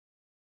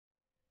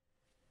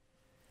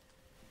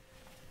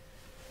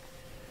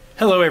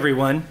Hello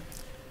everyone.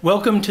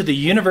 Welcome to the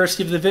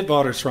University of the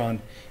Witwatersrand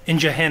in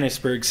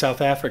Johannesburg, South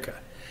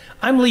Africa.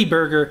 I'm Lee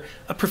Berger,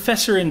 a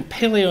professor in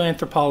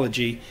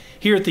paleoanthropology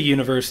here at the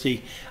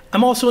university.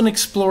 I'm also an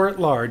explorer at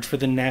large for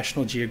the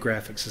National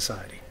Geographic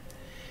Society.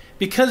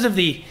 Because of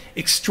the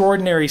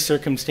extraordinary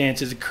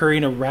circumstances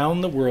occurring around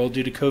the world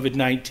due to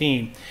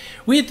COVID-19,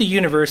 we at the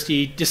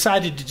university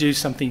decided to do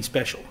something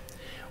special.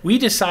 We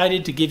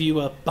decided to give you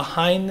a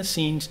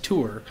behind-the-scenes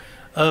tour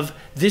of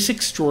this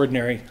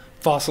extraordinary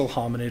fossil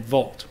hominid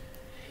vault.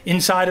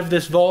 Inside of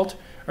this vault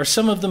are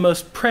some of the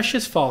most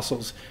precious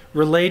fossils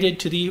related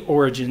to the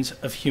origins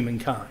of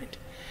humankind.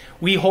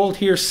 We hold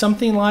here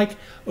something like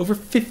over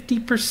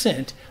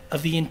 50%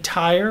 of the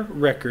entire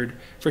record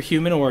for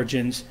human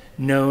origins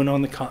known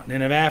on the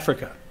continent of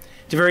Africa.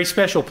 It's a very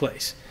special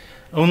place.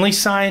 Only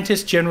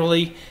scientists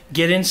generally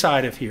get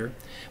inside of here,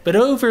 but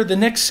over the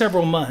next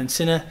several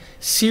months in a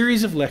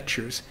series of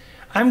lectures,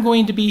 I'm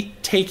going to be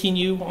taking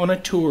you on a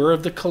tour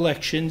of the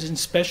collections and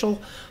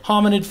special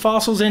hominid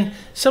fossils and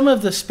some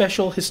of the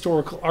special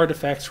historical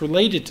artifacts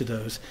related to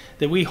those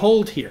that we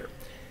hold here.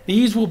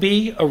 These will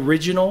be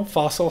original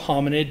fossil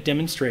hominid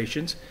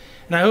demonstrations,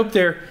 and I hope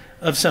they're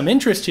of some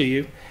interest to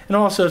you and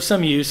also of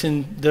some use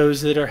in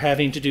those that are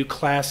having to do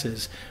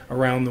classes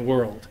around the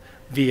world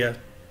via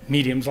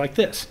mediums like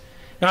this.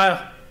 Now,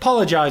 I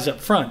apologize up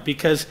front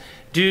because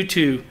due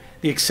to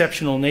the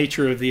exceptional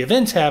nature of the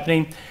events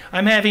happening,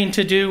 I'm having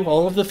to do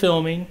all of the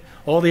filming,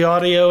 all the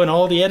audio, and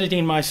all the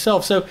editing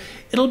myself, so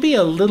it'll be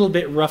a little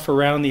bit rough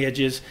around the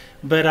edges,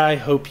 but I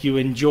hope you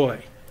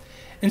enjoy.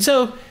 And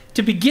so,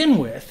 to begin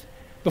with,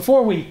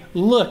 before we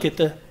look at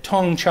the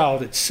Taung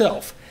Child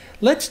itself,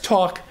 let's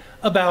talk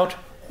about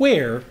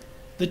where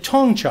the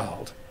Taung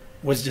Child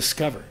was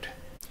discovered.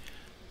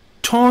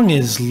 Taung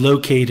is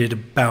located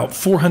about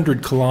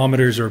 400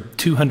 kilometers or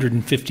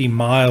 250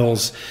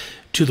 miles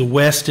to the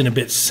west and a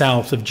bit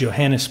south of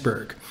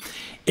Johannesburg.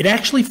 It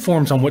actually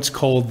forms on what's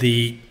called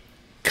the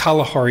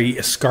Kalahari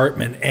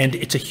Escarpment, and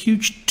it's a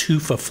huge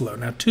tufa flow.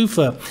 Now,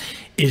 tufa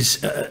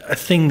is a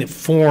thing that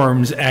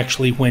forms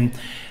actually when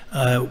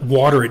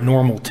water at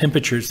normal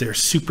temperatures, they're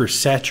super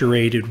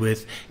saturated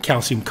with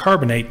calcium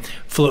carbonate,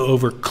 flow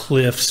over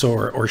cliffs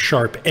or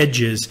sharp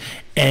edges,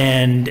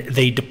 and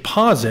they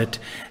deposit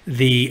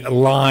the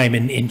lime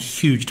in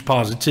huge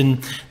deposits.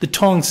 And the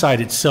Taung site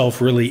itself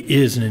really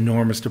is an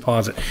enormous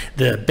deposit.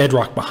 The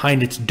bedrock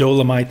behind it's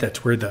dolomite,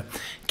 that's where the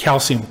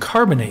calcium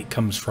carbonate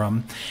comes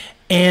from.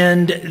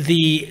 And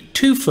the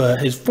tufa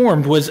has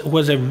formed was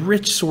a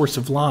rich source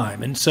of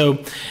lime. And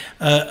so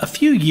a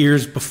few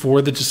years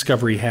before the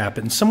discovery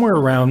happened, somewhere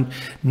around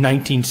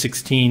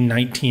 1916,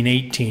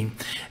 1918,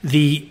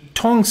 the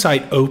Taung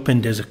site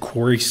opened as a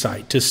quarry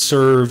site to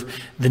serve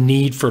the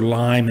need for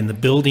lime in the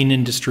building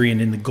industry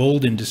and in the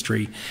gold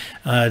industry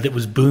that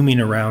was booming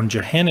around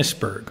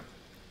Johannesburg.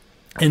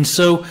 And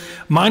so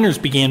miners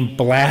began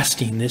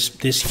blasting this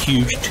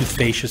huge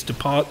tufaceous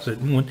deposit.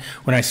 And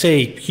when I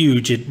say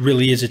huge, it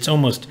really is. It's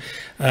almost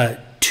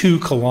 2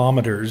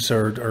 kilometers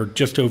or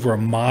just over a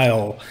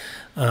mile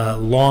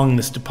long,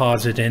 this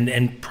deposit,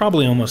 and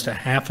probably almost a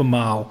half a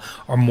mile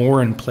or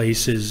more in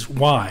places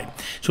wide.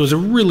 So it was a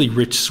really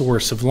rich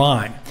source of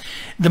lime.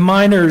 The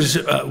miners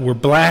were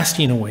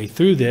blasting away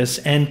through this,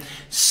 and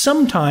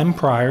sometime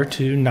prior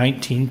to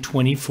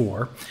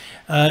 1924,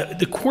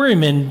 the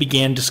quarrymen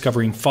began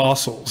discovering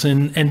fossils,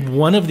 and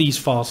one of these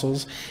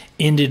fossils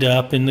ended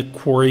up in the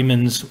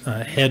quarryman's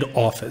head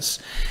office.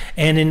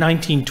 And in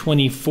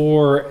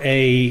 1924,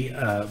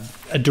 a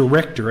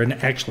director, and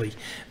actually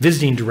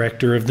visiting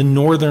director of the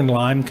Northern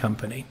Lime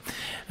Company,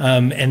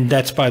 and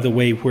that's, by the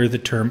way, where the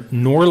term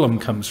Norlem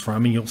comes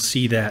from, and you'll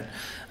see that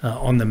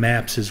on the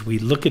maps as we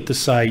look at the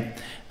site,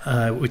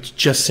 which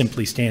just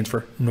simply stands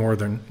for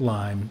Northern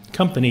Lime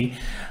Company,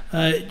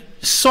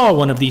 saw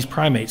one of these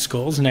primate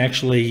skulls and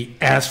actually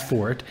asked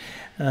for it.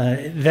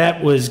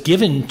 That was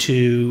given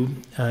to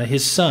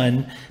his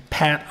son,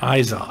 Pat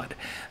Izod,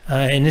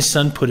 and his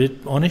son put it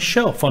on his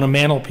shelf on a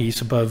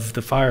mantelpiece above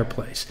the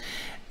fireplace.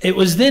 It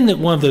was then that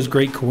one of those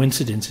great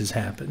coincidences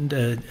happened.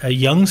 A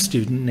young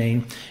student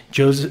named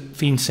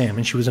Josephine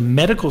Salmon, she was a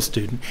medical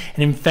student,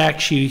 and in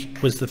fact she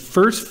was the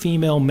first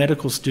female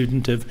medical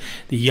student of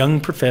the young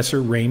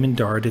professor Raymond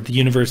Dart at the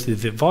University of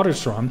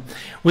Witwatersrand,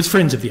 was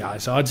friends of the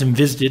Izods and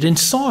visited and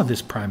saw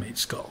this primate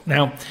skull.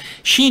 Now,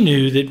 she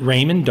knew that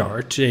Raymond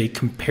Dart, a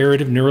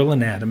comparative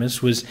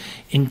neuroanatomist, was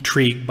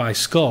intrigued by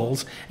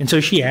skulls, and so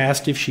she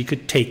asked if she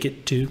could take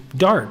it to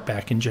Dart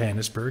back in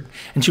Johannesburg,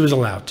 and she was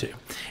allowed to.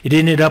 It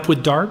ended up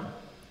with Dart,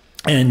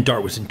 and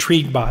Dart was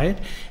intrigued by it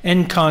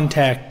and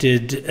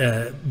contacted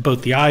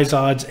both the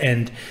Izods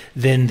and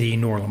then the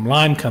Norlem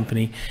Lime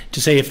Company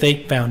to say if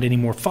they found any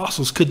more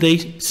fossils, could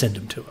they send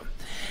them to him.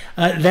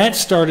 That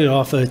started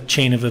off a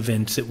chain of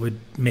events that would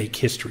make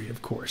history,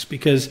 of course,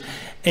 because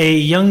a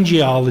young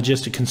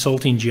geologist, a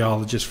consulting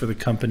geologist for the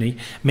company,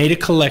 made a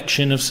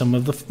collection of some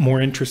of the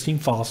more interesting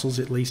fossils,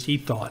 at least he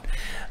thought,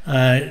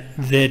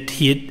 that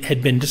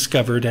had been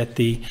discovered at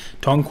the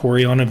Taung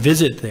Quarry on a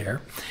visit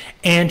there.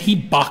 And he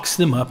boxed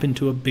them up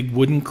into a big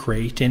wooden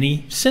crate, and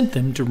he sent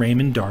them to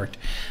Raymond Dart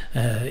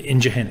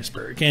in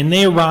Johannesburg. And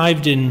they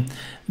arrived in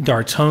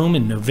Dart's home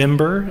in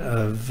November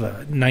of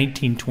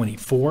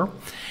 1924.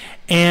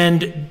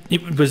 And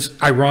it was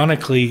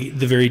ironically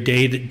the very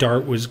day that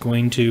Dart was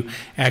going to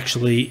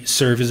actually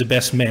serve as a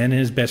best man in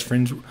his best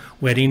friend's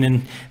wedding.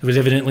 And there was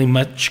evidently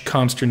much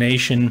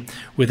consternation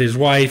with his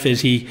wife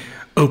as he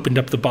opened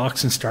up the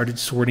box and started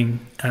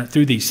sorting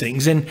through these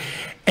things. And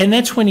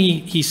that's when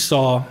he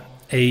saw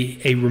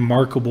a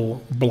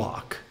remarkable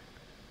block.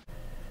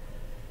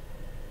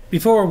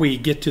 Before we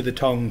get to the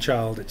Taung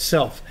Child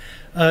itself,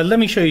 let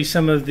me show you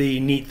some of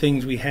the neat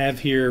things we have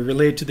here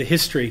related to the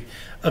history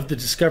of the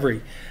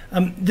discovery.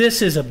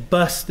 This is a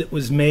bust that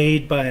was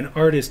made by an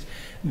artist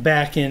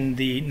back in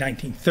the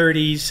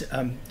 1930s.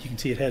 You can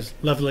see it has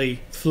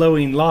lovely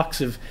flowing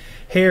locks of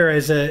hair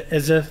as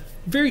a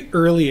very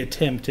early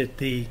attempt at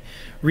the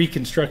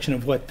reconstruction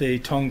of what the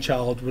Taung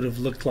Child would have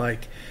looked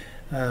like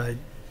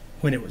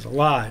when it was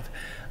alive.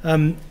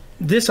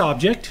 This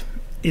object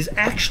is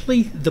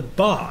actually the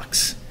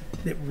box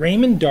that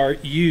Raymond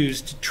Dart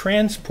used to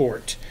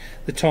transport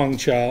the Taung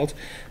Child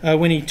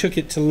when he took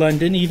it to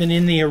London, even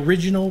in the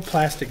original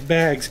plastic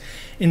bags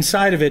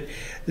inside of it.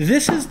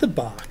 This is the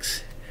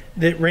box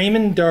that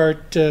Raymond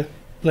Dart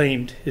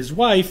blamed his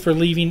wife for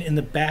leaving in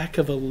the back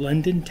of a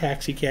London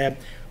taxicab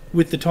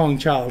with the Taung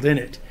Child in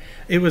it.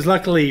 It was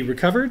luckily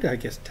recovered. I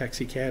guess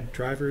taxi cab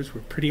drivers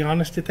were pretty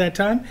honest at that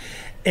time.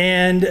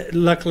 And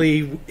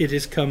luckily, it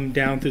has come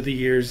down through the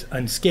years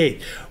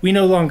unscathed. We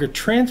no longer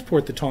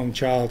transport the Taung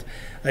Child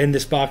in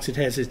this box. It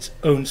has its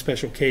own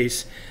special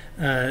case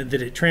that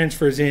it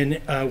transfers in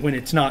when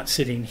it's not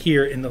sitting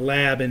here in the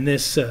lab in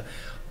this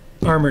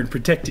armored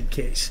protected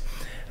case.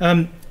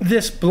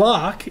 This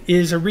block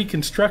is a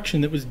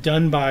reconstruction that was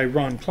done by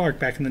Ron Clark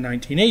back in the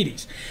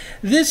 1980s.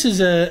 This is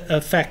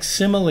a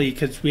facsimile,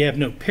 because we have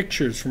no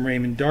pictures from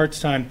Raymond Dart's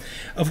time,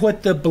 of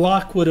what the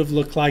block would have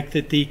looked like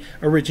that the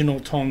original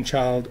Taung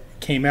Child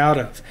came out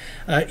of.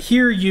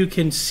 Here you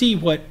can see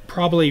what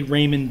probably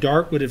Raymond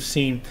Dart would have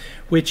seen,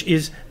 which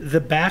is the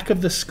back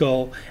of the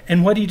skull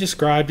and what he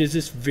described as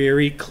this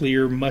very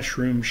clear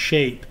mushroom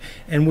shape.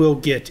 And we'll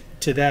get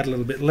to that a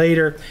little bit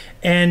later,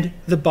 and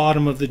the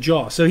bottom of the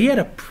jaw. So he had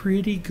a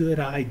pretty good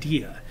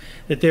idea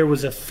that there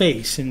was a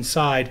face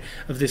inside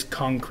of this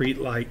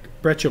concrete-like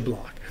breccia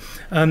block.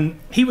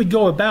 He would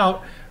go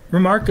about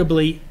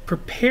remarkably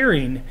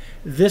preparing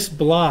this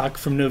block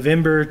from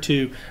November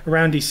to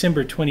around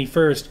December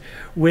 21st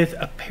with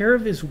a pair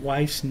of his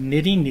wife's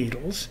knitting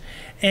needles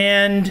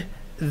and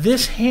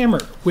this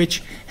hammer,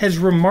 which has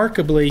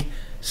remarkably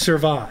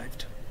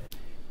survived.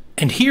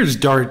 And here's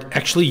Dart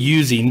actually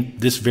using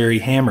this very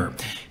hammer.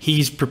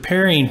 He's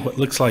preparing what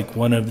looks like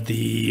one of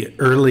the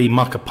early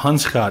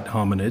Makapanskat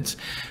hominids.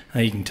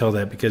 You can tell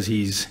that because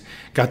he's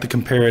got the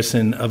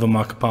comparison of a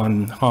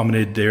Makapan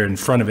hominid there in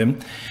front of him.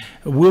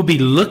 We'll be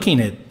looking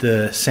at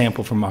the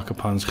sample from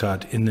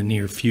Makapanskat in the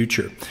near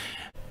future.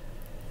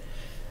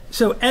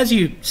 So as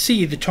you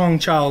see, the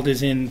Taung Child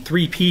is in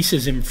 3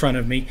 pieces in front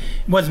of me.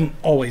 It wasn't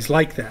always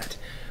like that.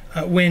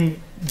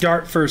 When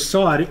Dart first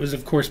saw it, it was,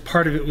 of course,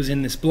 part of it was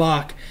in this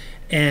block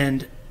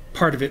and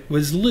part of it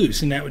was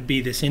loose, and that would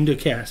be this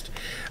endocast.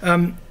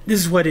 This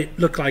is what it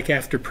looked like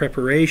after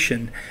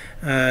preparation.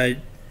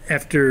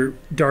 After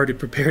Dart had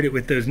prepared it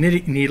with those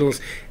knitting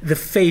needles, the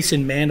face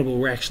and mandible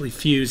were actually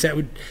fused. That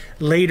would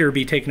later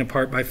be taken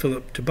apart by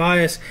Philip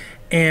Tobias,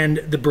 and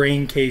the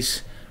brain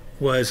case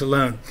was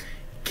alone.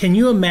 Can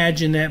you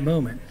imagine that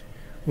moment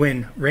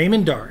when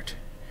Raymond Dart,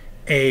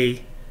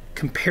 a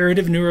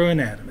comparative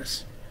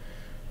neuroanatomist,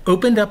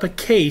 opened up a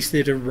case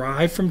that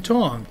arrived from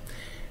Taung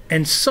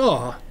and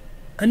saw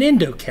an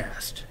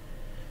endocast?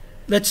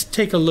 Let's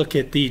take a look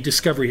at the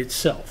discovery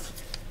itself.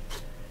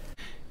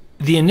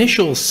 The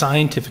initial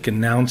scientific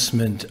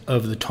announcement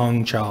of the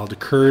Taung Child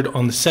occurred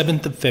on the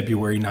 7th of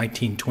February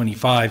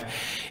 1925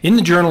 in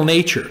the journal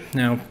Nature.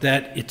 Now,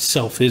 that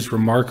itself is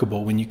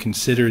remarkable when you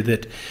consider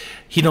that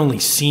he'd only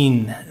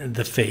seen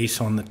the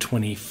face on the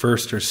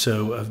 21st or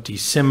so of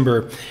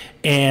December,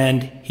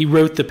 and he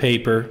wrote the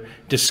paper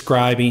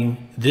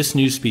describing this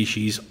new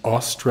species,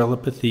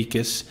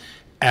 Australopithecus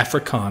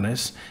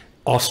africanus,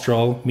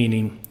 austral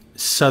meaning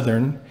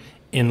southern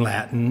in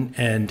Latin,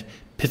 and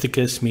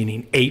pithecus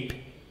meaning ape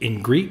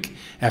in Greek,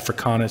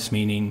 africanus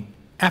meaning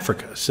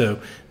Africa,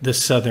 so the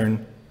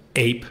southern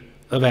ape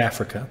of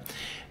Africa.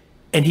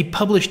 And he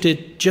published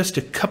it just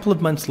a couple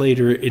of months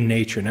later in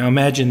Nature. Now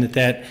imagine that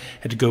that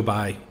had to go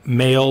by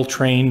mail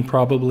train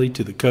probably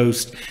to the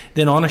coast,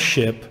 then on a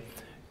ship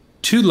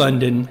to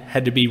London,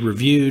 had to be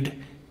reviewed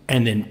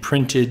and then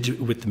printed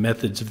with the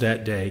methods of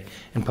that day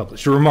and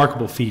published. A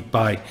remarkable feat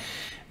by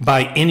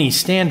any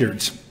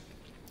standards.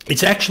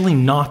 It's actually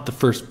not the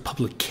first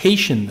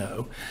publication,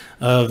 though,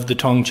 of the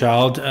Taung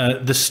Child,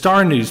 the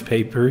Star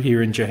newspaper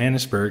here in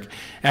Johannesburg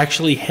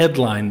actually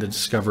headlined the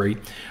discovery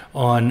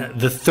on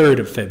the 3rd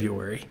of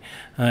February,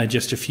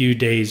 just a few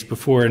days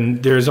before.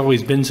 And there's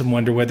always been some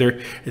wonder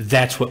whether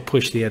that's what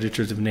pushed the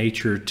editors of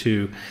Nature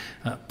to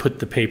put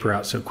the paper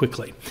out so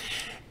quickly.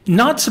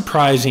 Not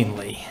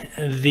surprisingly,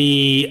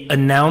 the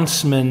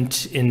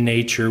announcement in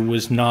Nature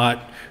was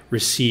not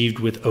received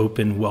with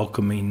open,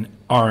 welcoming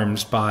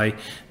arms by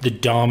the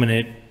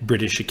dominant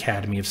British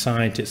Academy of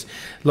Scientists,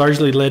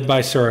 largely led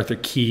by Sir Arthur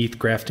Keith,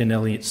 Grafton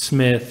Elliott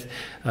Smith,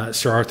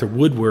 Sir Arthur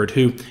Woodward,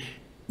 who,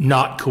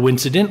 not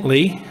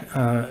coincidentally,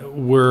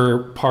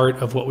 were part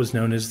of what was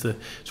known as the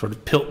sort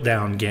of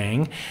Piltdown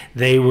gang.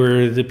 They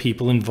were the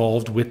people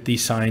involved with the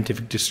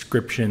scientific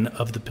description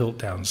of the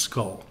Piltdown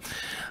skull.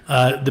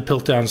 The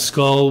Piltdown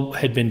skull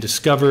had been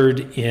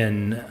discovered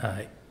in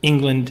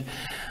England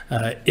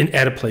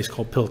at a place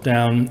called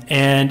Piltdown,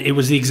 and it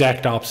was the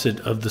exact opposite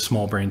of the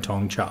small brain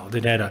Taung Child.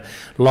 It had a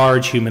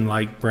large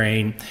human-like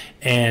brain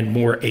and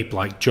more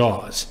ape-like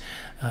jaws.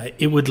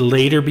 It would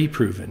later be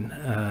proven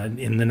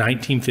in the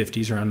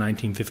 1950s, around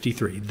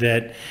 1953,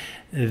 that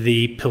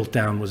the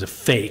Piltdown was a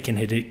fake and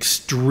had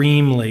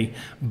extremely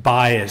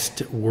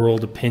biased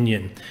world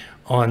opinion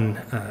on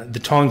the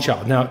Taung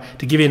Child. Now,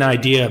 to give you an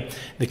idea,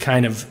 the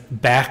kind of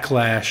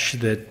backlash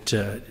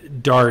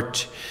that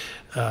Dart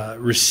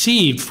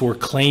received for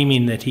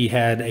claiming that he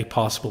had a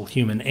possible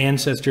human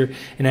ancestor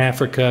in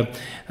Africa,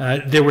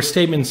 there were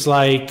statements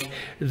like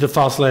the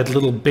fossil had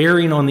little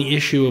bearing on the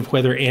issue of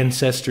whether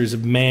ancestors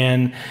of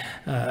man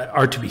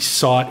are to be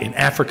sought in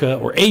Africa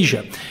or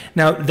Asia.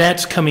 Now,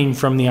 that's coming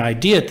from the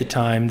idea at the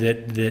time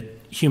that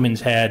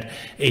humans had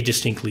a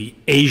distinctly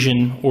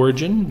Asian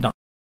origin.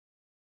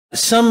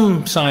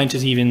 Some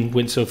scientists even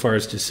went so far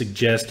as to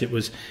suggest it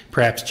was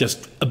perhaps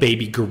just a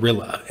baby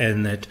gorilla,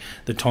 and that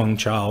the Taung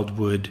Child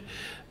would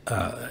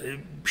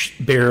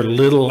bear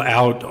little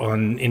out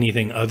on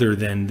anything other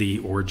than the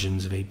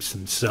origins of apes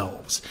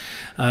themselves.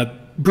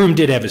 Broom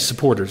did have his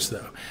supporters,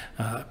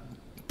 though.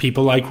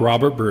 People like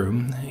Robert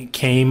Broom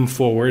came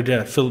forward.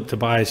 Philip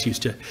Tobias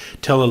used to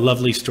tell a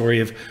lovely story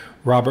of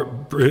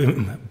Robert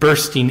Broom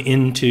bursting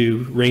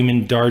into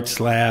Raymond Dart's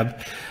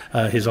lab,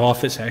 his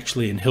office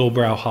actually in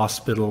Hillbrow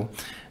Hospital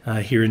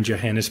here in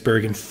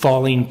Johannesburg, and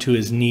falling to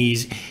his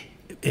knees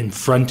in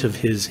front of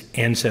his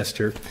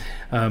ancestor.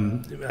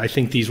 I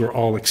think these were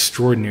all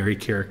extraordinary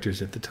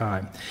characters at the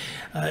time.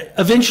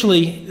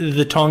 Eventually,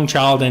 the Taung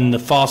Child and the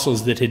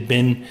fossils that had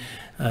been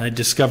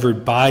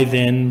discovered by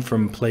then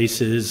from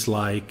places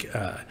like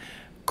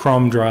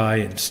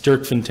Kromdraai and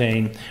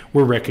Sterkfontein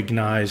were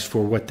recognized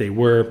for what they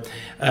were.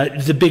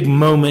 The big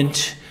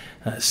moment,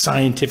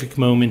 scientific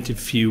moment,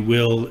 if you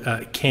will,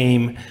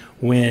 came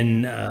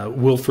when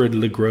Wilfrid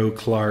Le Gros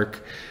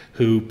Clark,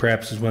 who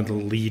perhaps is one of the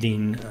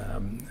leading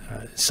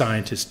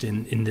scientists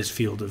in this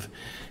field of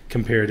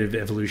comparative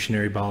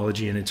evolutionary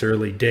biology in its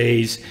early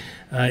days,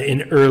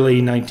 in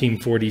early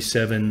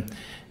 1947,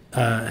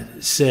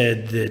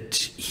 said that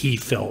he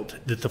felt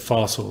that the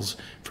fossils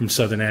from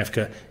southern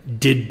Africa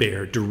did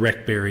bear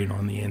direct bearing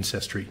on the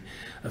ancestry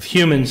of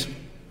humans.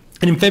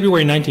 And in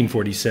February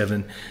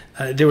 1947,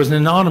 there was an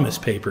anonymous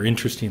paper,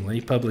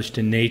 interestingly, published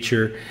in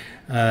Nature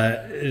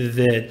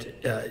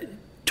that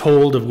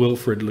told of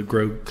Wilfrid Le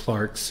Gros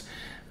Clark's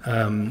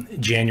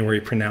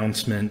January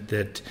pronouncement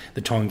that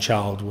the Taung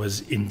Child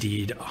was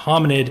indeed a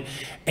hominid.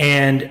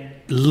 And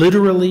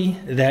literally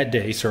that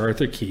day, Sir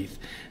Arthur Keith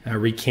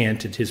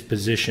recanted his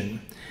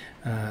position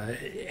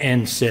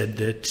and said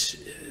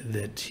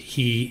that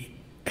he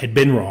had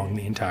been wrong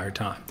the entire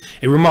time.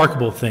 A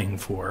remarkable thing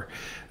for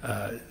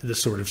the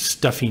sort of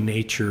stuffy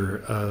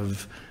nature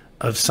of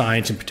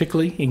science, and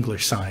particularly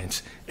English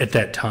science at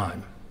that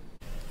time.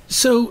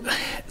 So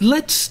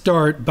let's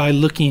start by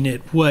looking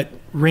at what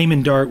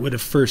Raymond Dart would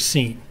have first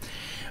seen.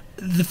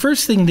 The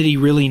first thing that he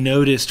really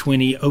noticed when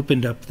he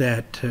opened up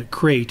that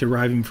crate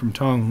arriving from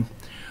Taung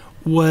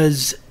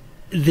was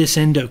this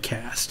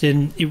endocast,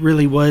 and it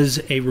really was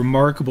a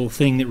remarkable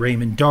thing that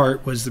Raymond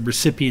Dart was the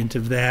recipient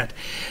of that,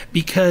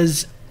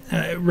 because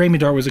Raymond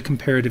Dart was a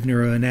comparative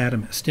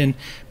neuroanatomist, and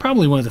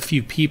probably one of the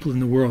few people in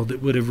the world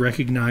that would have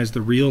recognized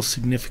the real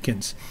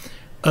significance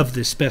of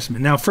this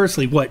specimen. Now,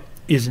 firstly, what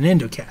is an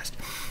endocast?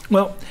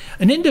 Well,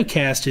 an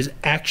endocast is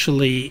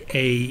actually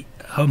a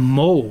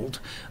mold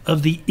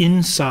of the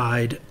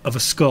inside of a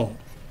skull,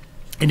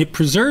 and it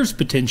preserves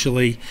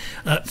potentially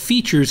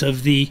features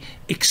of the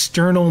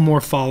external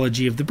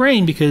morphology of the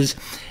brain, because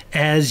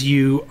as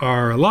you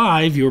are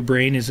alive, your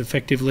brain is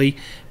effectively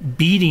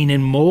beating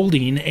and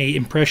molding an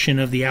impression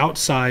of the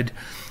outside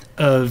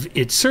of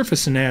its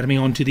surface anatomy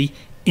onto the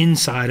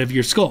inside of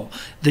your skull.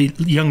 The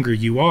younger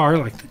you are,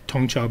 like the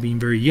Taung Child being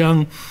very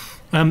young,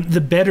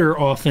 the better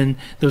often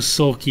those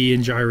sulci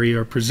and gyri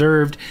are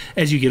preserved.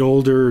 As you get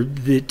older,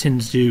 it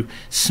tends to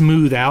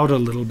smooth out a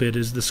little bit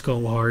as the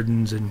skull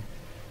hardens and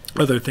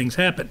other things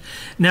happen.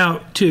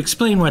 Now, to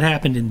explain what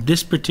happened in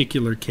this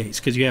particular case,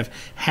 because you have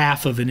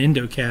half of an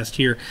endocast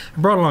here, I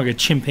brought along a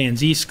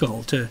chimpanzee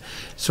skull to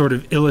sort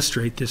of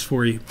illustrate this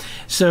for you.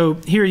 So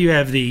here you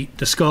have the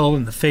skull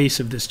and the face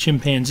of this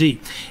chimpanzee.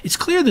 It's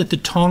clear that the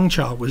Taung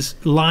Child was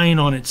lying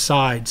on its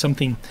side,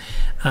 something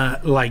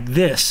like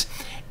this,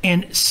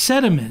 and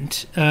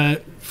sediment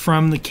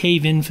from the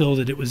cave infill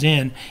that it was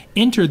in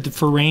entered the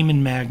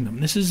foramen magnum.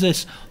 This is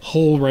this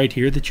hole right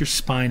here that your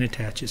spine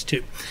attaches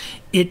to.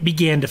 It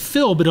began to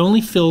fill, but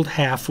only filled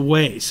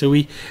halfway. So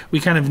we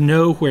kind of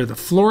know where the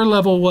floor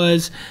level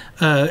was,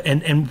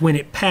 and when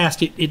it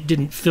passed, it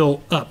didn't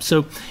fill up.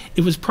 So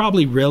it was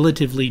probably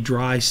relatively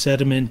dry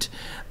sediment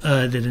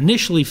that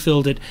initially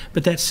filled it,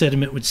 but that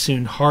sediment would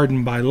soon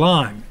harden by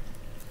lime.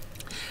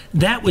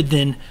 That would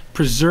then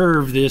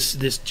preserve this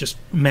just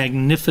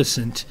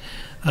magnificent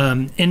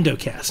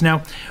endocast.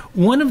 Now,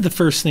 one of the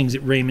first things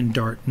that Raymond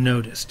Dart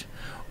noticed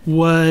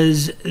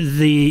was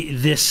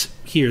this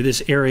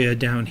area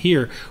down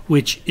here,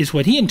 which is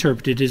what he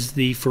interpreted as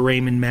the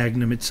foramen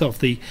magnum itself,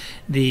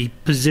 the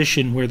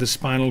position where the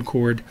spinal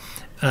cord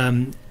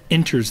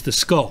enters the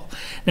skull.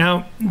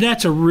 Now,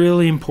 that's a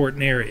really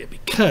important area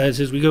because,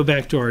 as we go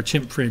back to our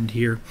chimp friend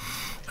here,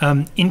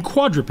 in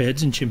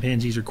quadrupeds, and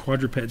chimpanzees are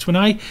quadrupeds, when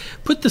I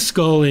put the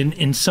skull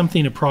in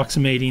something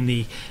approximating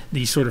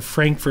the sort of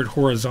Frankfurt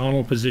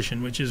horizontal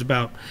position, which is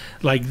about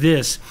like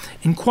this,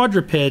 in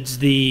quadrupeds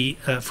the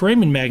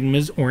foramen magnum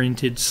is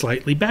oriented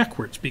slightly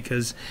backwards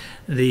because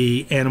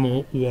the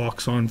animal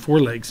walks on four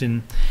legs.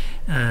 In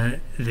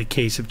the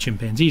case of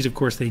chimpanzees, of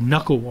course, they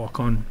knuckle walk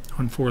on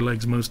four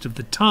legs most of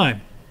the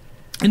time.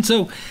 And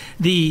so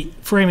the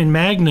foramen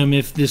magnum,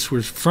 if this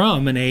was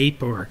from an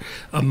ape or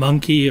a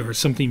monkey or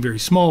something very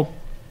small,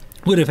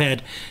 would have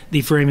had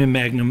the foramen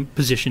magnum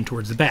positioned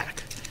towards the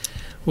back.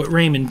 What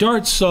Raymond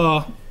Dart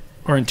saw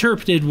or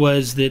interpreted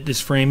was that this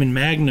foramen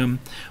magnum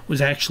was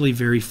actually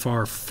very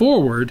far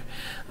forward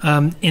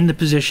in the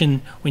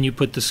position when you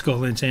put the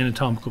skull in its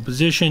anatomical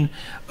position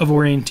of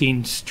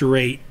orienting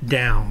straight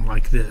down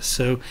like this.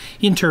 So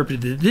he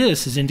interpreted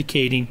this as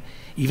indicating,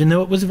 even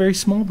though it was a very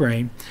small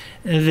brain,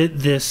 that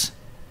this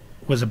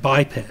was a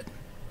biped.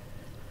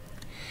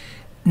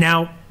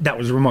 Now, that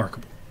was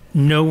remarkable.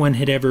 No one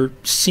had ever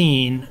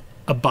seen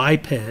a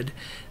biped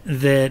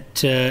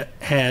that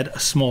had a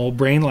small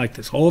brain like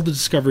this. All the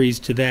discoveries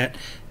to that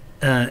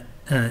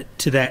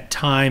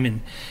time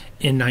in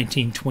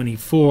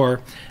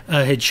 1924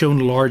 had shown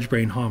large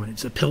brain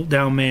hominids. The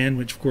Piltdown man,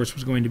 which of course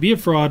was going to be a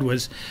fraud,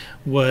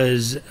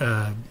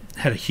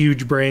 had a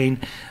huge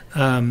brain.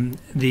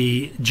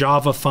 The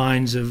Java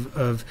finds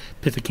of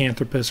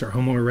Pithecanthropus or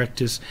Homo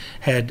erectus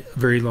had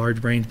very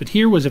large brains, but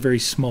here was a very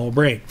small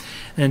brain.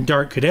 And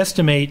Dart could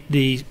estimate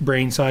the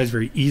brain size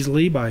very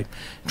easily by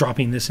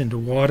dropping this into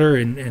water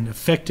and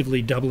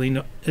effectively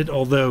doubling it,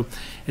 although,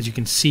 as you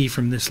can see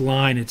from this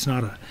line, it's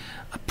not a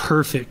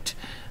perfect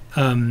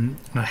a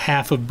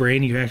half of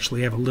brain. You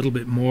actually have a little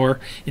bit more,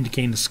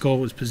 indicating the skull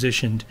was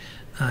positioned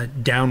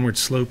downward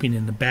sloping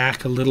in the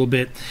back a little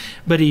bit,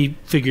 but he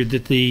figured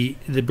that the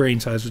brain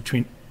size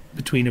was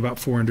between about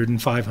 400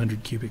 and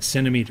 500 cubic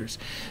centimeters,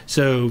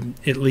 so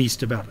at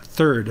least about a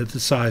third of the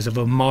size of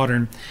a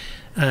modern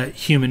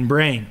human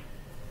brain,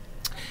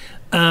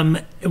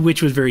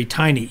 which was very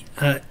tiny.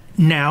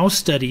 Now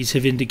studies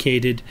have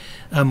indicated,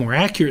 more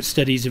accurate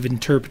studies have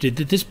interpreted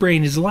that this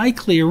brain is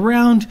likely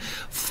around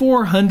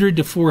 400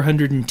 to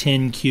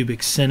 410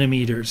 cubic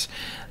centimeters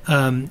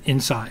in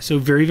size. So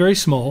very, very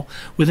small,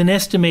 with an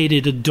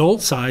estimated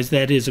adult size,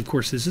 that is, of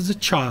course, this is a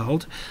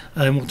child,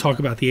 and we'll talk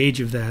about the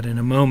age of that in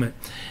a moment,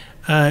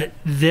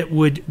 that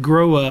would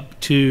grow up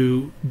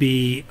to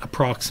be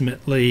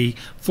approximately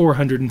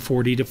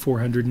 440 to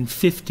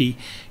 450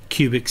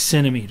 cubic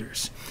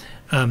centimeters.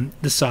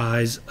 The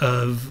size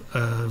of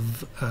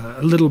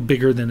a little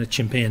bigger than a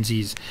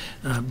chimpanzee's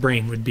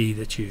brain would be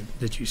that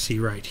you see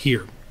right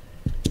here.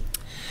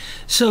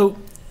 So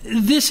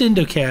this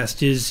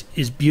endocast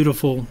is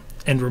beautiful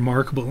and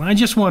remarkable. And I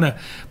just want to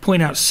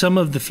point out some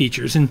of the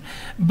features. And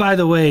by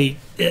the way,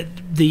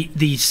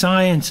 the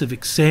science of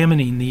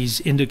examining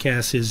these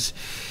endocasts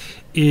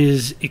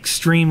is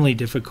extremely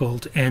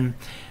difficult, and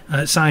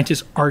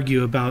scientists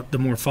argue about the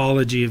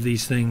morphology of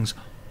these things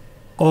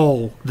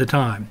all the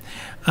time.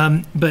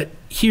 But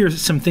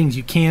here's some things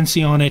you can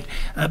see on it.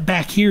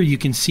 Back here you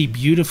can see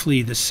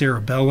beautifully the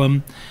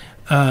cerebellum.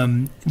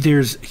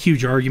 There's a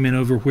huge argument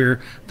over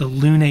where the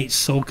lunate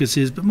sulcus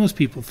is, but most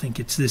people think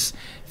it's this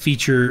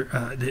feature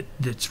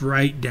that's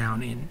right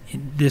down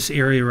in this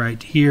area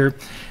right here.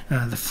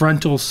 The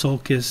frontal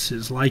sulcus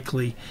is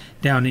likely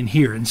down in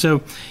here. And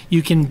so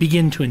you can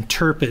begin to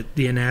interpret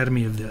the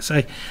anatomy of this.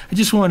 I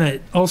just want to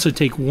also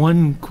take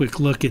one quick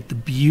look at the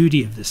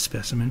beauty of this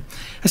specimen.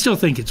 I still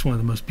think it's one of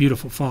the most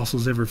beautiful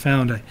fossils ever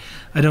found.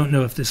 I don't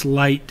know if this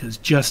light does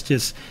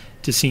justice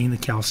to seeing the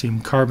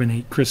calcium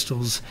carbonate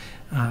crystals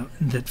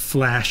that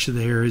flash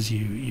there as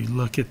you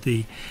look at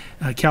the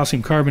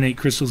calcium carbonate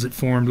crystals that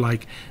formed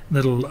like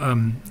little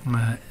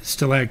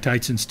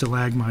stalactites and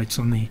stalagmites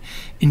on the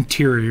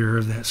interior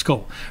of that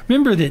skull.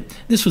 Remember that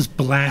this was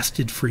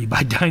blasted free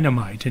by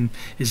dynamite and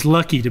is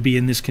lucky to be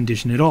in this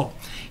condition at all.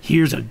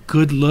 Here's a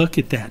good look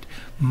at that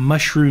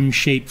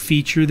mushroom-shaped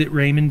feature that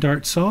Raymond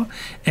Dart saw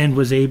and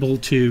was able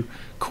to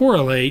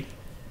correlate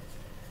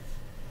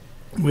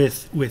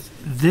with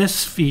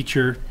this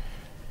feature,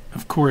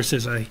 of course,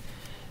 as I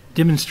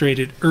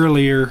demonstrated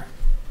earlier,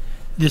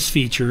 this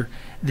feature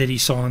that he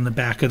saw in the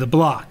back of the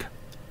block.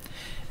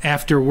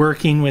 After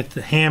working with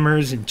the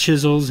hammers and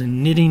chisels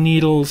and knitting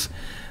needles,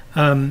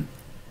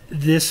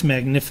 this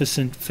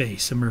magnificent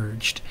face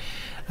emerged.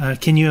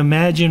 Can you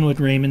imagine what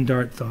Raymond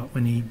Dart thought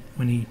when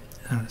he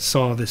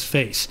saw this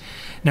face?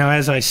 Now,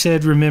 as I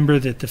said, remember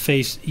that the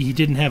face, he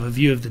didn't have a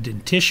view of the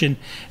dentition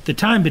at the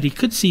time, but he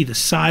could see the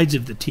sides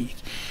of the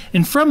teeth.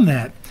 And from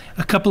that,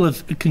 a couple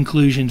of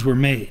conclusions were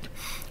made.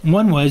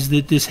 One was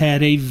that this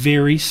had a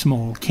very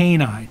small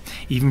canine.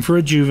 Even for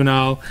a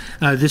juvenile,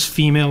 this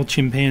female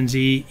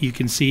chimpanzee, you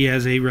can see,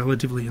 has a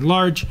relatively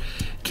large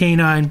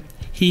canine.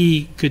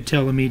 He could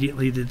tell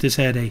immediately that this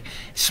had a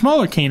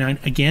smaller canine,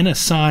 again, a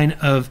sign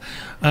of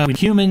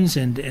humans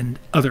and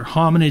other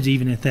hominids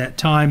even at that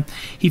time.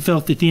 He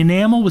felt that the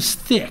enamel was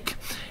thick,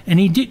 and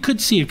he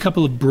could see a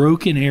couple of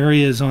broken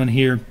areas on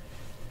here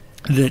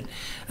that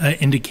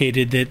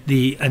indicated that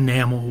the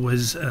enamel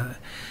was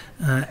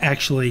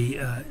actually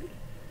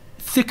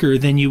thicker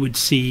than you would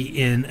see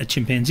in a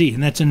chimpanzee.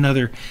 And that's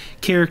another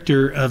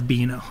character of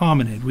being a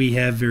hominid. We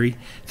have very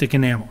thick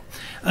enamel.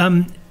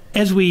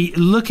 As we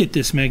look at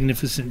this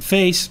magnificent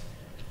face,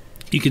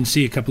 you can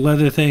see a couple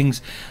other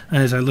things.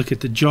 As I look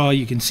at the jaw,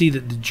 you can see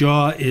that the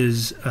jaw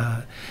is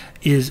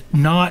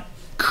not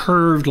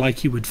curved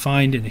like you would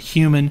find in a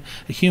human.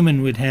 A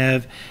human would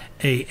have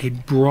a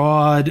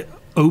broad,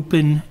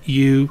 open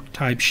U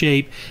type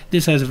shape.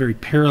 This has a very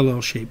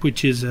parallel shape,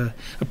 which is a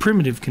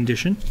primitive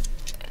condition,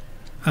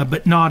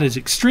 but not as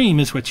extreme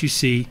as what you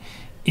see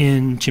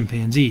in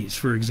chimpanzees,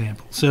 for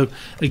example. So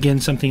again,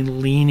 something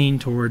leaning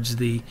towards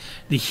the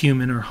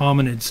human or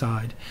hominid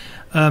side.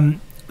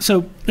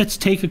 So let's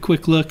take a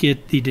quick look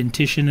at the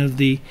dentition of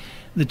the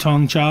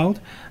Taung Child.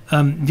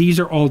 These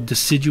are all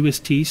deciduous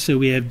teeth, so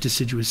we have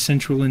deciduous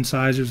central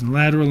incisors and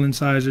lateral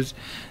incisors,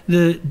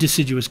 the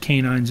deciduous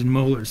canines and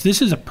molars.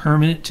 This is a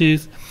permanent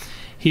tooth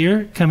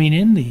here coming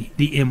in, the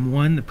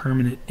M1, the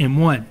permanent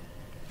M1.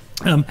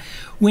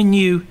 When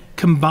you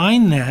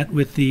combine that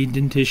with the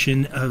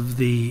dentition of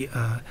the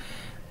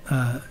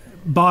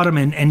bottom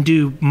and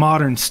do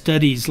modern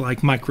studies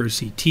like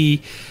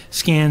micro-CT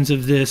scans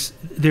of this,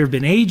 there have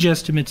been age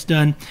estimates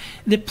done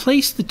that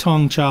place the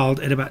Taung Child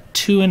at about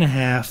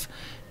 2.5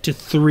 to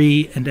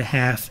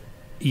 3.5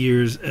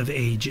 years of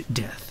age at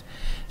death.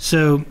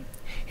 So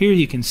here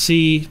you can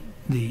see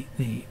the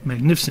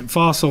magnificent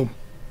fossil,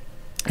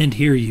 and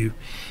here you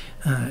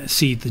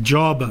see the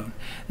jawbone.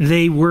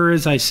 They were,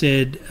 as I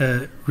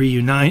said,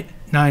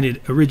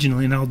 reunited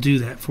originally, and I'll do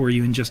that for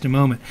you in just a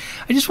moment.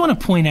 I just want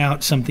to point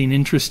out something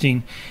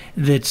interesting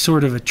that's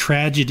sort of a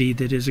tragedy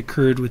that has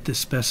occurred with this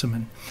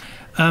specimen.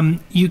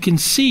 You can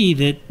see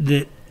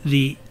that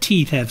the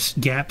teeth have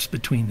gaps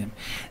between them.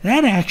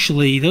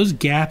 Those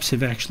gaps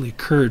have actually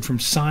occurred from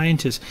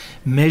scientists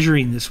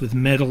measuring this with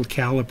metal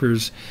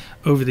calipers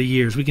over the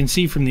years. We can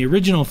see from the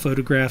original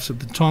photographs of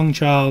the Taung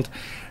Child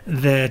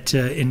that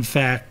in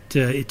fact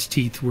its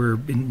teeth were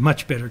in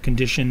much better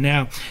condition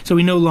now. So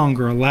we no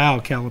longer allow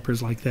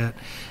calipers like that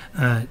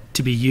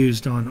to be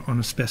used on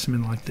a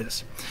specimen like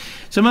this.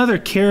 Some other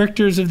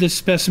characters of this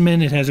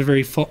specimen: it has a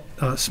very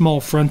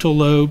small frontal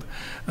lobe,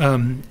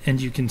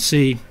 and you can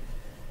see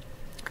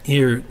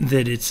here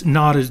that it's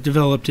not as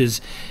developed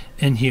as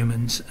in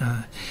humans.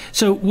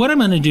 So what I'm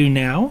going to do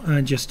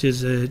now, just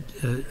as a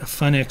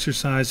fun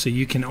exercise so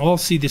you can all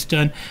see this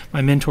done,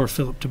 my mentor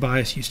Philip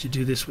Tobias used to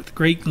do this with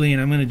great glee,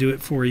 and I'm going to do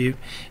it for you.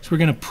 So we're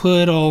going to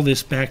put all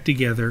this back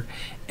together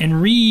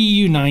and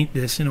reunite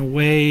this in a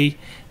way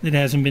that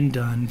hasn't been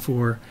done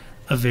for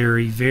a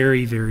very,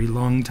 very, very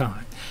long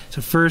time.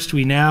 So first,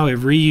 we now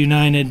have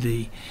reunited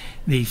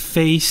the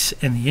face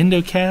and the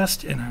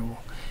endocast, and I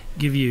will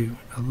give you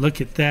a look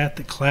at that,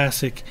 the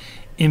classic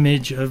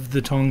image of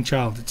the Taung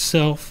Child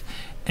itself.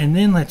 And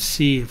then let's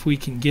see if we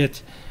can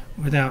get,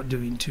 without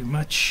doing too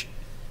much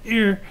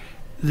here,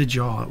 the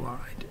jaw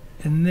aligned.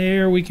 And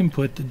there we can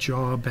put the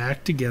jaw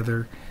back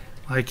together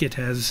like it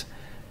has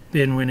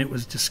been when it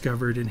was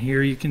discovered. And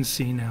here you can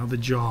see now the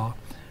jaw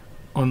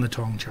on the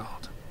Taung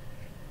Child.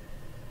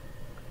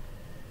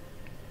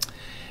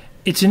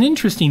 It's an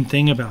interesting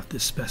thing about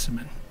this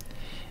specimen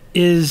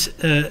is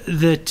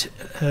that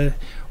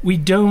we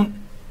don't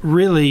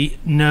really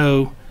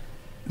know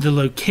the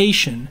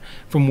location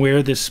from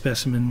where this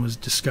specimen was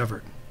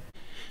discovered.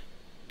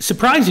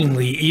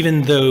 Surprisingly,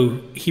 even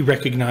though he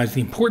recognized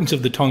the importance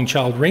of the Taung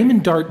Child,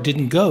 Raymond Dart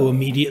didn't go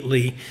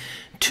immediately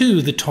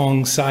to the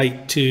Taung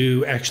site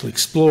to actually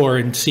explore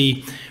and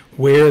see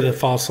where the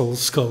fossil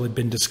skull had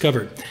been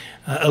discovered.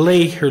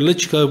 Lee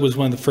Berger was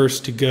one of the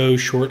first to go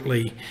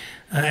shortly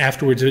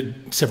afterwards,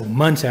 several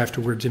months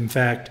afterwards, in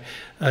fact,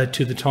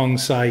 to the Taung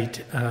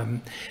site.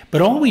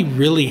 But all we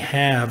really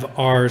have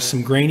are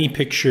some grainy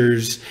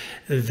pictures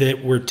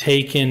that were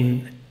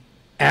taken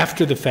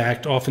after the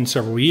fact, often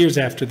several years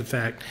after the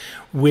fact,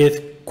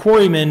 with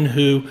quarrymen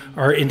who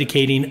are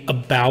indicating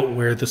about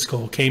where the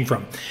skull came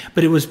from.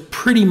 But it was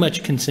pretty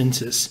much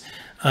consensus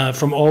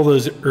from all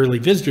those early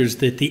visitors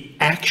that the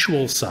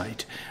actual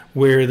site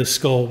where the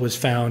skull was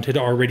found had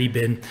already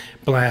been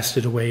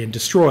blasted away and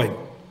destroyed.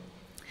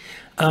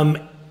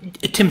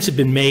 Attempts have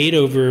been made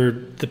over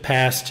the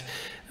past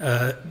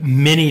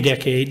many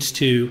decades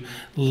to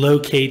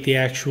locate the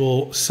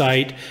actual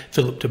site.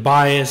 Philip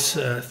Tobias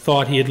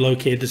thought he had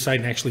located the site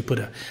and actually put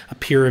a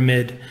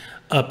pyramid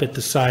up at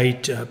the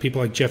site.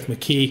 People like Jeff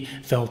McKee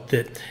felt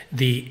that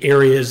the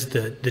areas,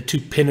 the two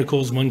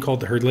pinnacles, one called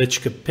the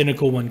Herlichka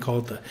Pinnacle, one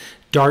called the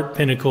Dart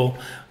Pinnacle,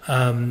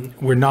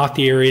 were not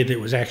the area that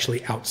was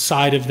actually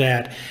outside of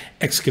that.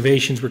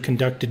 Excavations were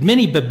conducted.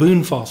 Many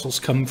baboon fossils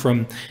come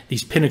from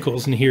these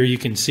pinnacles, and here you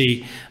can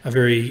see a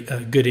very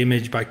good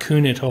image by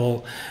Kuhn et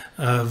al.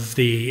 Of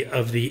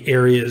the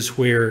areas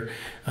where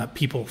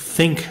people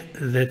think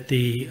that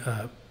the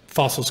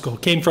fossil skull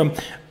came from,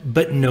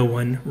 but no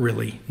one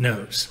really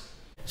knows.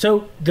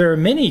 So there are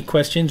many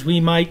questions we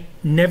might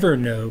never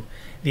know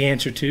the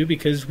answer to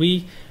because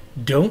we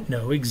don't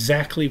know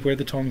exactly where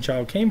the Taung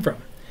Child came from.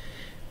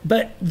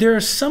 But there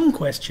are some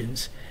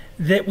questions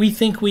that we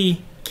think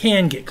we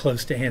can get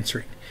close to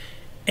answering.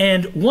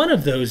 And one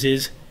of those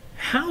is,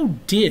 how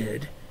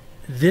did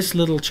this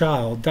little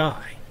child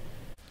die?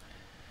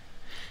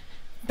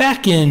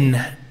 Back in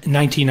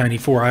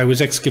 1994, I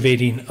was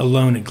excavating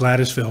alone at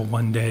Gladysville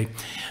one day,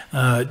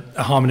 a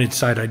hominid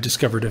site I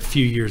discovered a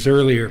few years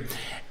earlier.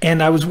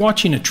 And I was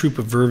watching a troop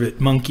of vervet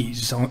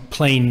monkeys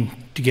playing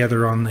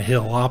together on the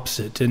hill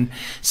opposite, and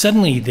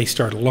suddenly they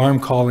started alarm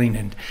calling,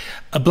 and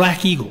a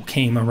black eagle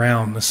came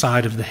around the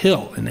side of the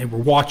hill, and they were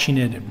watching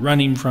it and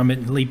running from it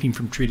and leaping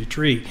from tree to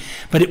tree.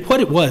 But what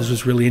it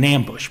was really an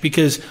ambush,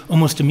 because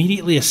almost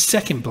immediately a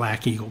second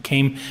black eagle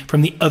came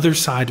from the other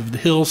side of the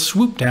hill,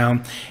 swooped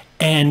down,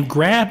 and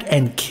grabbed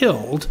and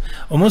killed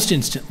almost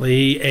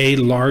instantly a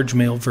large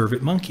male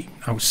vervet monkey.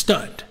 I was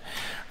stunned.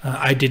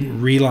 I didn't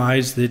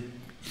realize that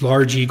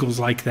large eagles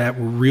like that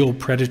were real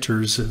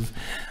predators of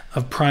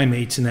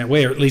primates in that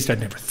way, or at least I'd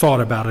never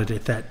thought about it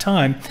at that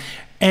time.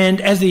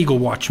 And as the eagle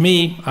watched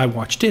me, I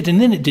watched it,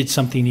 and then it did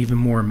something even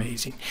more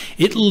amazing.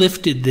 It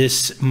lifted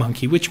this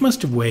monkey, which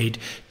must have weighed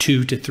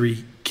 2 to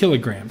 3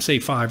 kilograms, say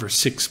 5 or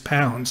 6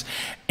 pounds,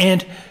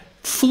 and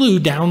flew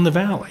down the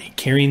valley,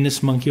 carrying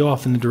this monkey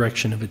off in the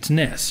direction of its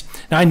nest.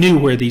 Now, I knew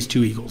where these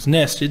two eagles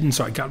nested, and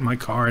so I got in my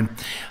car and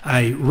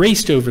I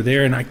raced over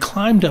there, and I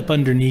climbed up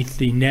underneath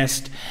the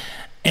nest,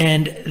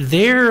 and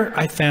there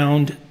I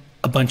found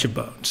a bunch of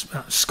bones,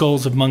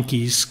 skulls of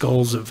monkeys,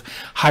 skulls of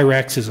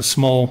hyraxes, a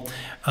small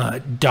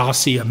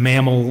daci, a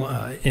mammal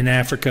in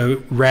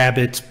Africa,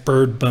 rabbits,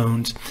 bird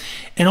bones,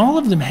 and all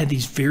of them had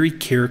these very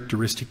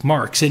characteristic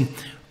marks. And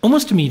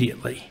almost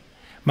immediately,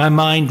 my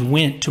mind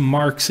went to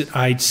marks that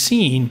I'd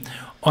seen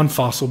on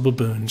fossil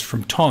baboons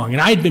from Taung.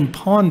 And I had been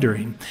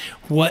pondering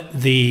what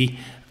the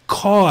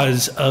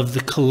cause of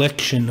the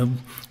collection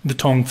of the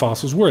Taung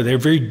fossils were. They're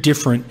very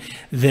different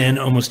than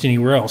almost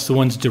anywhere else. The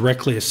ones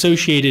directly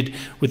associated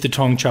with the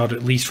Taung Child,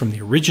 at least from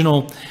the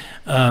original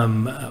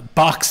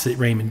box that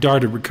Raymond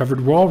Dart had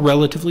recovered, were all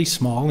relatively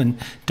small and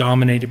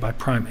dominated by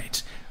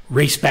primates.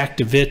 Raced back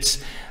to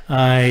Wits,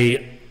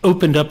 I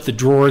opened up the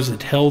drawers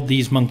that held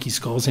these monkey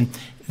skulls, and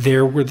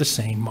there were the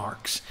same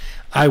marks.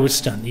 I was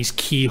stunned, these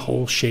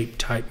keyhole-shaped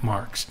type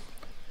marks.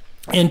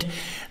 And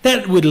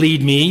that would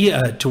lead me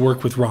to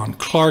work with Ron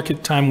Clark. At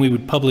the time, we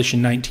would publish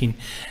in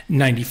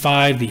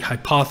 1995 the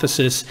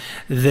hypothesis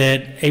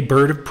that a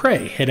bird of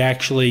prey had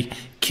actually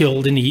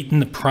killed and eaten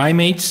the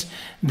primates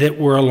that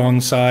were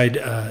alongside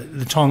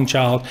the Taung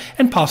Child,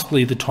 and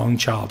possibly the Taung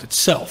Child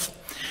itself.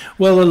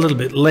 Well, a little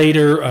bit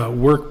later,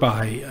 work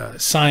by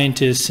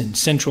scientists in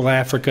Central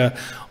Africa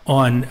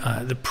on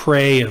the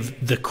prey of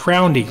the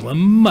crowned eagle, a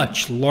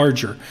much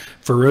larger,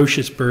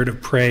 ferocious bird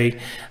of prey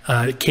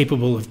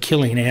capable of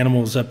killing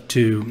animals up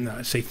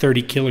to, say,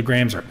 30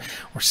 kilograms or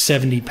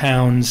 70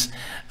 pounds,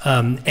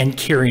 and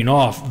carrying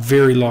off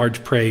very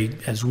large prey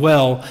as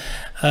well,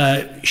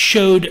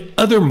 showed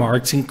other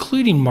marks,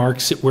 including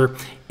marks that were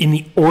in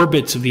the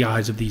orbits of the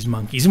eyes of these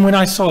monkeys. And when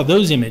I saw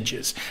those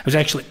images, I was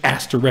actually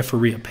asked to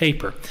referee a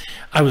paper.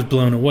 I was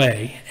blown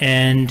away,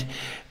 and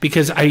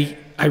because I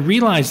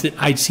realized that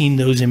I'd seen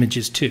those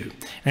images too.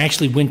 I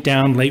actually went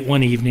down late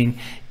one evening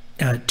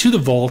to the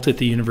vault at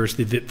the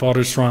University of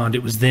Witwatersrand.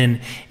 It was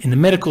then in the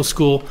medical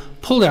school,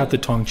 pulled out the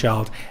Taung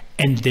Child,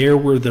 and there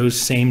were those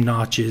same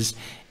notches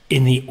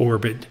in the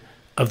orbit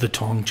of the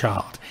Taung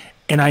Child.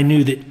 And I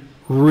knew that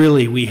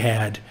really we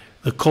had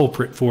the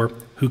culprit for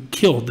who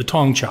killed the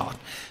Taung Child.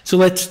 So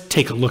let's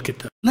take a look at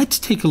them. Let's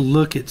take a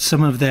look at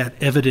some of that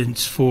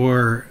evidence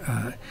for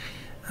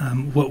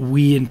what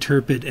we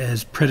interpret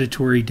as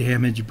predatory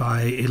damage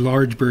by a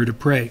large bird of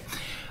prey.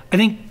 I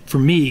think for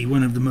me,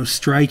 one of the most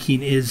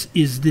striking is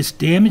this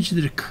damage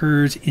that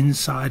occurs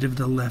inside of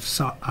the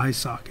left eye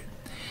socket.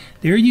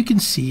 There you can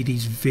see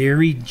these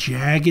very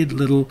jagged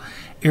little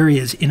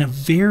areas in a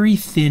very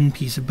thin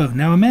piece of bone.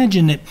 Now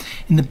imagine that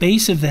in the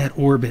base of that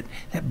orbit,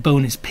 that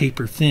bone is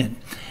paper thin.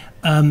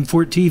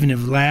 For it to even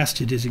have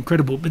lasted is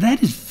incredible, but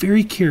that is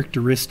very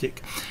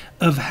characteristic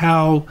of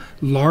how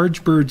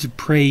large birds of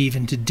prey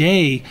even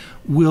today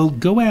will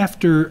go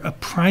after a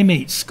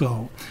primate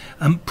skull.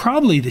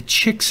 Probably the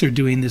chicks are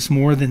doing this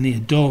more than the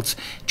adults,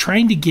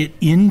 trying to get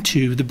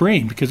into the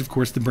brain, because of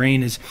course the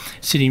brain is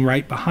sitting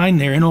right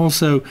behind there, and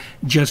also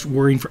just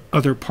worrying for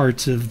other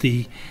parts of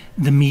the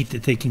meat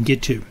that they can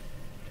get to.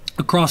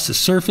 Across the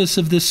surface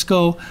of this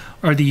skull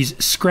are these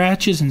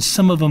scratches, and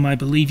some of them I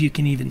believe you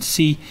can even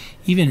see,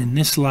 even in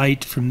this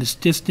light from this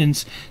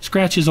distance,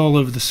 scratches all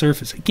over the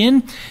surface.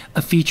 Again,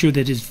 a feature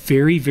that is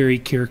very, very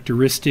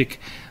characteristic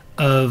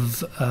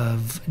of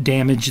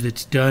damage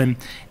that's done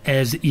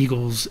as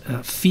eagles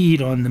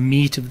feed on the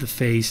meat of the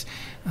face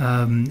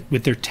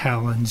with their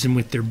talons and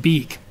with their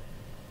beak.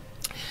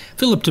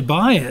 Philip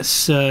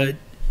Tobias,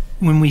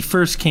 when we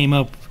first came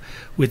up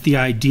with the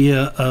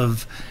idea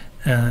of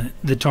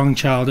the Taung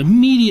Child,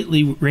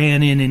 immediately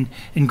ran in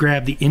and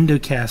grabbed the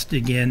endocast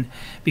again,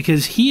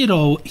 because he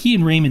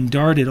and Raymond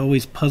Dart had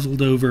always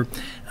puzzled over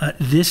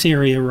this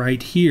area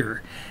right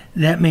here.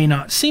 That may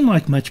not seem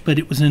like much, but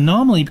it was an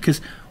anomaly,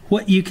 because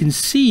what you can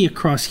see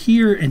across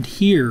here and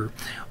here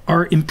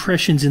are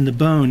impressions in the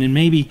bone, and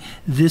maybe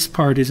this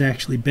part is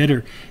actually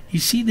better. You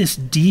see this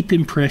deep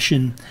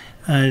impression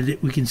that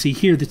we can see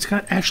here that's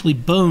got actually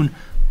bone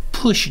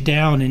pushed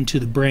down into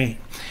the brain.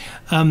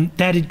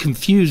 That had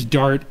confused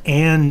Dart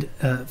and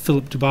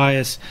Philip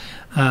Tobias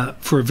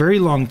for a very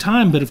long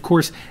time, but of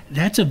course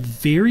that's a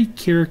very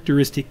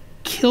characteristic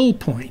kill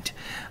point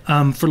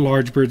for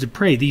large birds of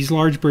prey. These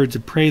large birds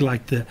of prey,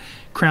 like the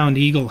crowned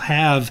eagle,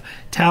 have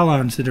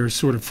talons that are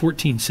sort of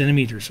 14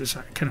 centimeters,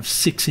 or kind of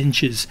 6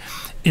 inches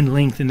in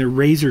length, and they're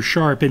razor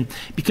sharp. And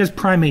because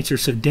primates are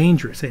so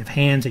dangerous, they have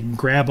hands, they can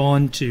grab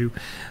onto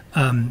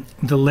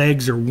the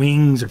legs or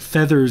wings or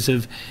feathers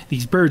of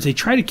these birds. They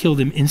try to kill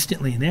them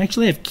instantly, and they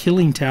actually have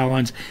killing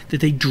talons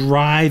that they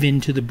drive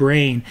into the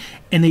brain,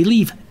 and they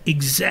leave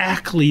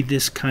exactly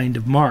this kind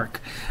of mark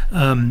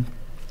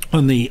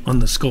on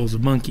the skulls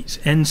of monkeys.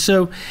 And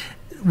so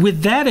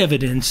with that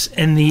evidence,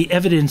 and the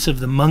evidence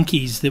of the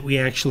monkeys that we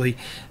actually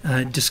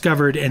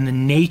discovered, and the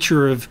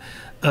nature of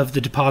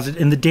the deposit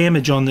and the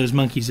damage on those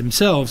monkeys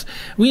themselves,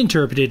 we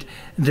interpreted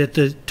that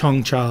the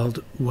Taung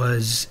Child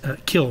was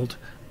killed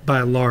by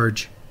a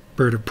large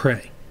bird of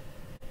prey.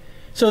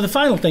 So the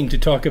final thing to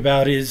talk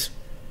about is,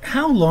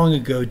 how long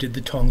ago did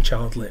the Taung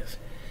Child live?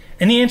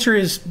 And the answer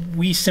is,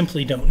 we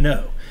simply don't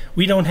know.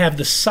 We don't have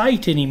the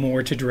site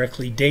anymore to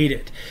directly date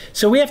it.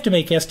 So we have to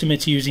make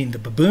estimates using the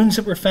baboons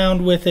that were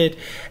found with it,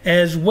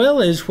 as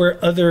well as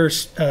where other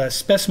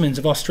specimens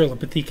of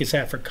Australopithecus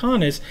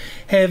africanus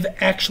have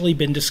actually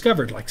been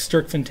discovered, like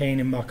Sterkfontein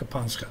and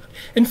Makapansgat.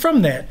 And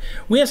from that,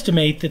 we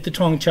estimate that the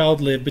Taung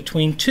Child lived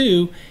between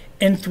 2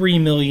 and 3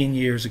 million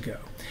years ago.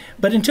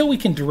 But until we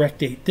can direct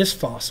date this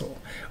fossil,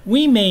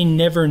 we may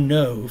never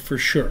know for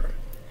sure.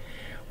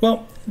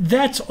 Well,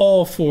 that's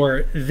all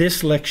for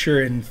this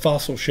lecture and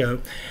fossil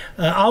show.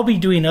 I'll be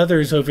doing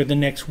others over the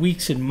next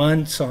weeks and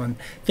months on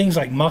things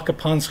like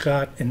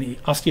Makapansgat and the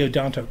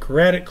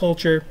Osteodontoceratic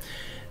culture,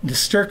 the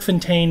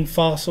Sterkfontein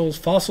fossils,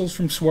 fossils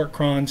from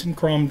Swartkrans and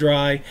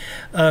Kromdry,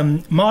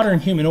 modern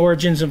human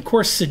origins, and of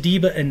course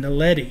Sediba and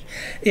Naledi.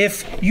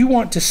 If you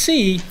want to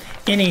see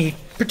any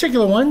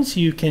particular ones,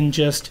 you can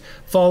just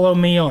follow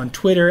me on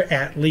Twitter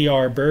at Lee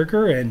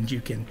Berger, and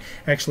you can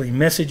actually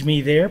message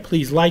me there.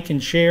 Please like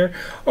and share,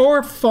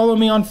 or follow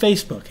me on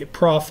Facebook at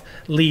Prof.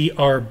 Lee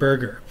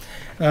Berger.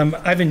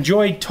 I've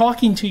enjoyed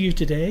talking to you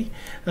today.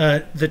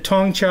 The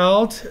Taung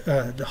Child,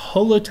 the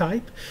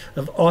holotype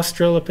of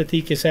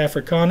Australopithecus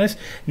africanus,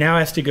 now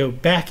has to go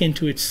back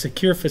into its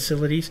secure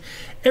facilities.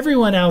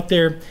 Everyone out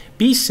there,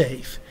 be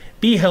safe,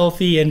 be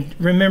healthy, and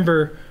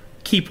remember,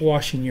 keep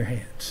washing your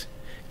hands.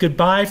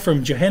 Goodbye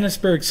from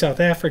Johannesburg, South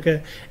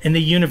Africa, and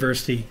the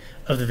University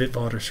of the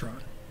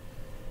Witwatersrand.